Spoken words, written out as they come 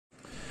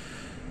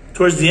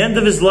towards the end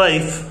of his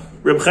life,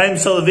 Reb Chaim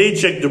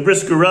Soloveitchik, the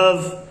Brisker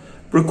Rav,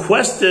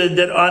 requested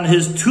that on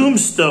his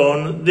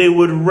tombstone they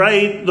would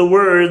write the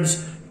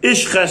words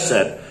Ish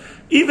Chesed.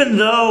 Even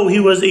though he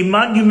was a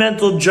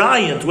monumental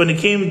giant when it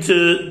came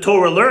to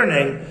Torah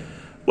learning,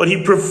 what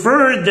he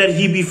preferred that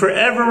he be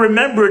forever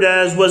remembered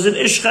as was an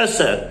Ish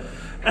Chesed.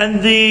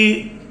 And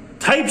the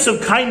types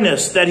of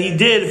kindness that he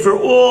did for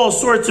all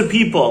sorts of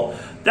people,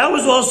 that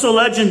was also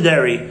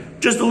legendary,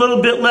 just a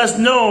little bit less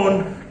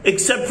known,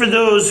 except for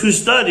those who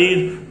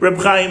studied Reb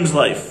Chaim's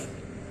life.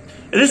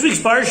 In this week's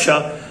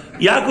Parsha,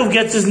 Yaakov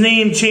gets his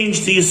name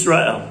changed to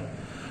Yisrael.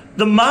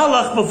 The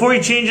Malach, before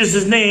he changes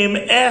his name,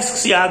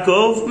 asks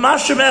Yaakov, Ma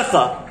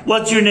Shemecha,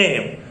 what's your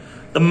name?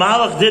 The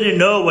Malach didn't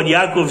know what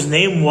Yaakov's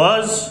name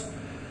was.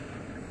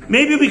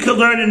 Maybe we could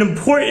learn an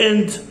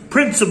important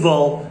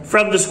principle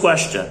from this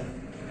question.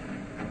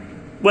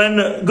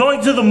 When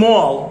going to the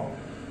mall,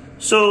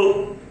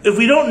 so if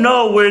we don't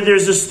know where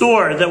there's a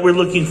store that we're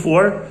looking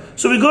for,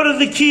 so we go to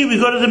the key, we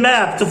go to the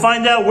map to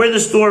find out where the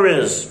store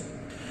is.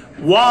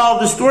 While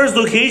the store's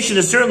location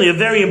is certainly a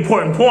very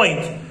important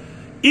point,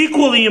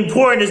 equally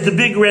important is the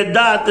big red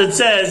dot that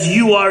says,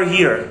 you are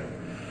here.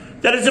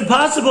 That it's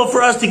impossible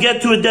for us to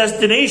get to a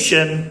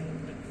destination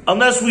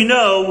unless we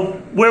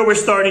know where we're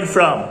starting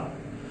from.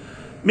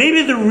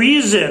 Maybe the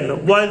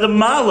reason why the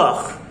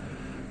Malach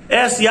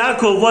asked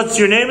Yaakov, what's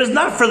your name, is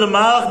not for the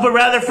Malach, but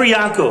rather for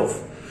Yaakov.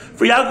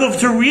 For Yaakov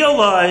to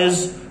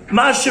realize,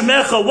 Ma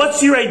Shemecha,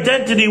 what's your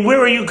identity, where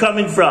are you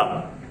coming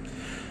from?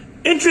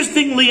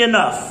 Interestingly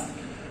enough,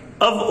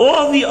 of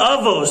all the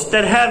avos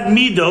that have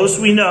midos,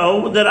 we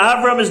know that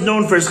Avram is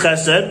known for his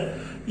chesed,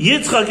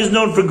 Yitzchak is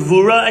known for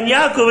gvura, and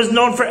Yaakov is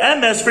known for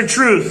emes, for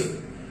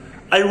truth.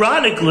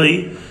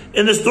 Ironically,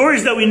 in the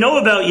stories that we know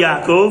about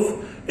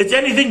Yaakov, it's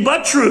anything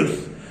but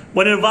truth.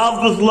 When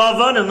involved with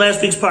Lavan in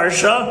last week's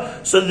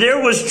Parsha, so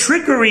there was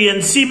trickery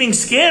and seeming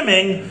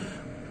scamming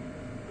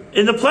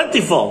in the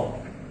plentiful.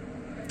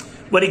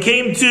 When it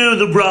came to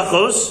the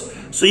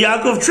brachos, so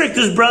Yaakov tricked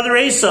his brother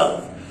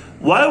Esav.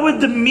 Why would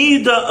the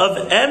midah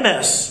of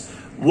emes,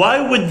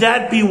 why would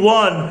that be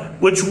one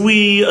which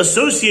we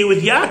associate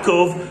with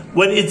Yaakov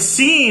when it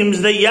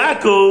seems that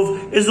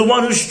Yaakov is the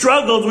one who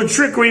struggled with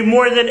trickery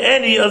more than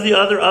any of the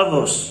other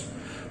avos?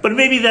 But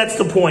maybe that's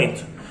the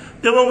point.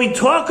 That when we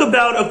talk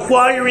about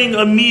acquiring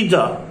a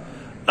midah,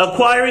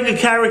 acquiring a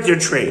character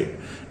trait,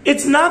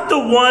 it's not the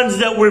ones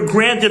that were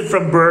granted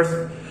from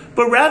birth,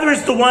 but rather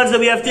it's the ones that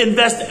we have to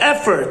invest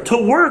effort to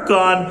work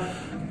on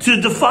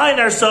to define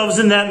ourselves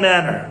in that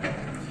manner.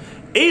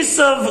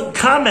 Esav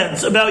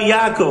comments about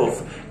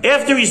Yaakov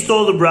after he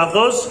stole the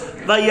brachos,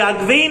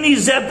 Vayagveni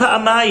ze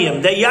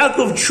pa'amayim, that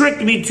Yaakov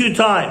tricked me 2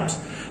 times.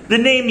 The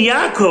name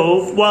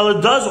Yaakov, while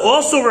it does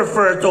also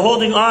refer to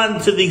holding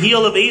on to the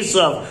heel of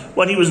Esav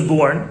when he was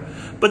born,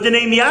 but the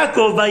name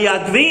Yaakov,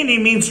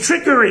 Vayagveni, means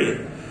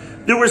trickery.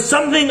 There was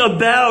something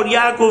about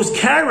Yaakov's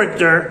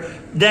character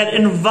that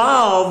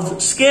involved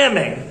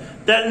scamming,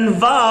 that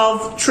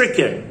involved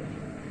tricking.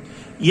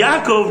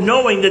 Yaakov,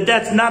 knowing that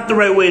that's not the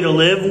right way to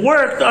live,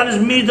 worked on his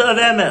midah of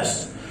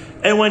emes.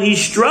 And when he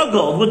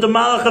struggled with the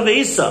malach of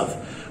Esav,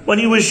 when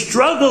he was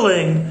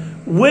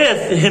struggling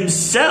with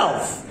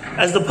himself,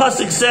 as the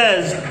pasuk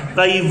says,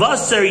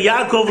 Vayivaser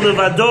Yaakov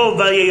levado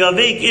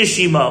vayavek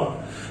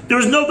ishimo, there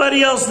was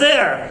nobody else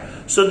there.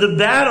 So the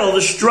battle,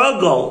 the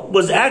struggle,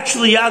 was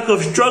actually Yaakov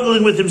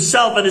struggling with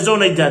himself and his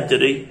own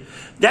identity.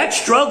 That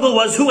struggle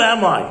was, who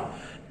am I?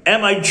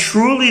 Am I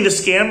truly the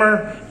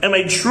scammer? Am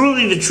I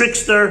truly the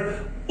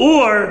trickster?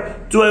 Or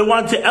do I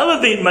want to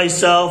elevate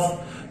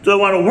myself? Do I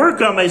want to work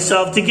on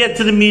myself to get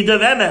to the midah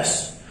of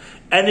emes?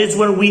 And it's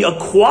when we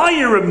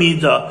acquire a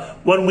midah,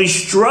 when we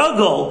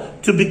struggle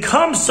to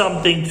become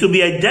something, to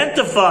be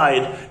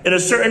identified in a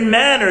certain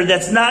manner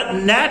that's not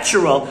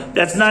natural,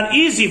 that's not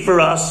easy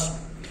for us,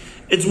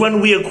 it's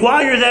when we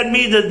acquire that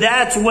midah,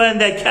 that's when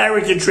that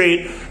character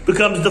trait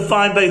becomes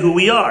defined by who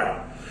we are.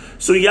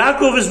 So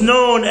Yaakov is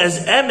known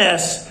as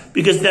emes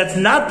because that's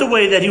not the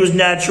way that he was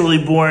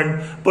naturally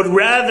born, but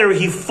rather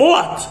he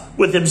fought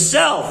with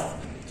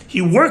himself.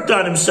 He worked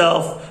on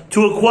himself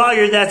to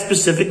acquire that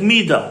specific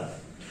midah.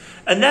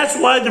 And that's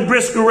why the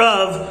Brisker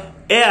Rav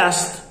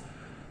asked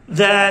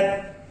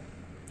that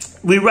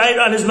we write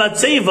on his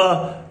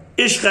matzeva,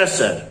 Ish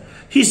Chesed.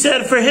 He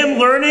said for him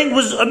learning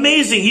was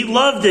amazing. He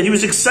loved it. He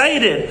was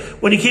excited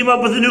when he came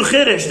up with a new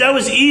chiddush. That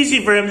was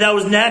easy for him. That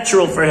was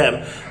natural for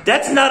him.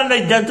 That's not an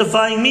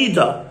identifying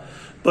midah,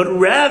 but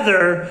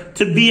rather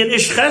to be an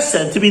Ish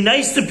Chesed, to be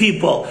nice to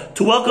people,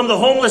 to welcome the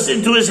homeless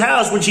into his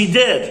house, which he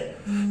did,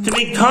 to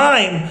make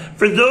time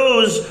for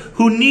those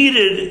who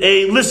needed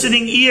a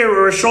listening ear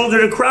or a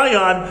shoulder to cry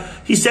on.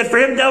 He said for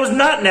him that was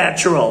not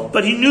natural,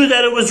 but he knew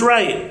that it was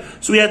right.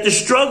 So he had to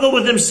struggle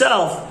with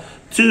himself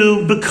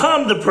to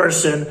become the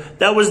person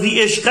that was the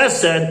Ish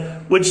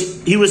Chesed, which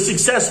he was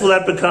successful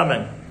at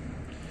becoming.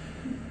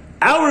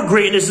 Our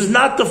greatness is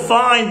not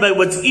defined by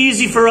what's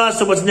easy for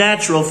us and what's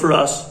natural for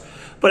us,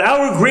 but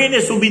our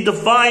greatness will be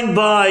defined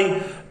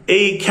by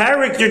a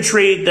character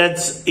trait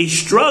that's a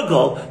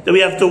struggle that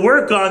we have to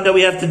work on, that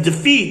we have to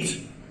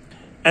defeat.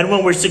 And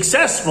when we're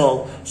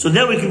successful, so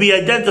then we can be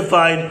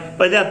identified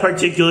by that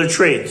particular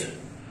trait.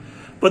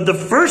 But the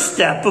first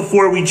step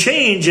before we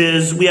change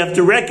is we have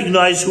to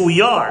recognize who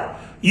we are.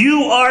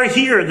 You are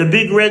here, the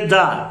big red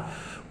dot.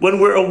 When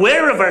we're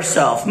aware of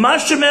ourselves, Ma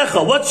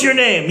shemecha, what's your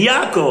name?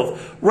 Yaakov.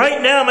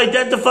 Right now I'm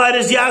identified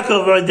as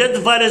Yaakov, or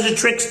identified as a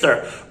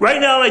trickster. Right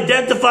now I'm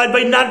identified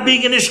by not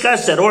being an ish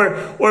chesed,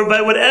 or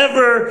by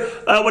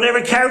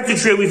whatever character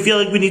trait we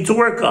feel like we need to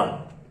work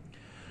on.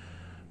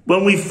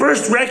 When we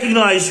first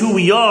recognize who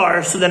we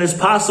are, so then it's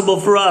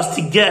possible for us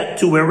to get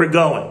to where we're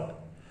going.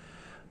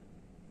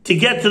 To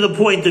get to the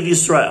point of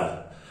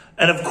Yisrael.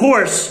 And of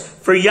course,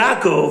 for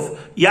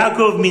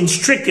Yaakov means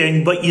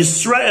tricking, but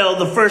Yisrael,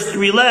 the first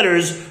three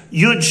letters,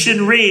 Yud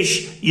Shin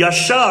Resh,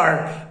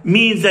 Yashar,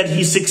 means that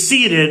he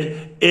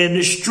succeeded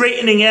in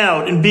straightening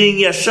out, and being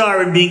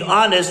Yashar, and being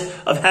honest,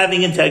 of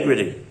having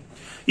integrity.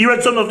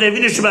 That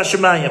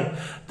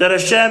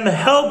Hashem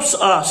helps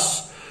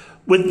us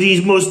with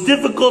the most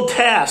difficult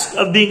task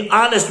of being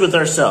honest with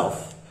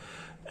ourselves.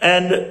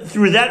 And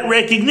through that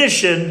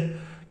recognition,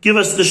 give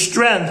us the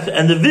strength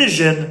and the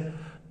vision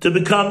to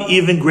become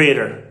even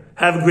greater.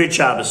 Have a great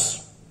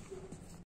Shabbos.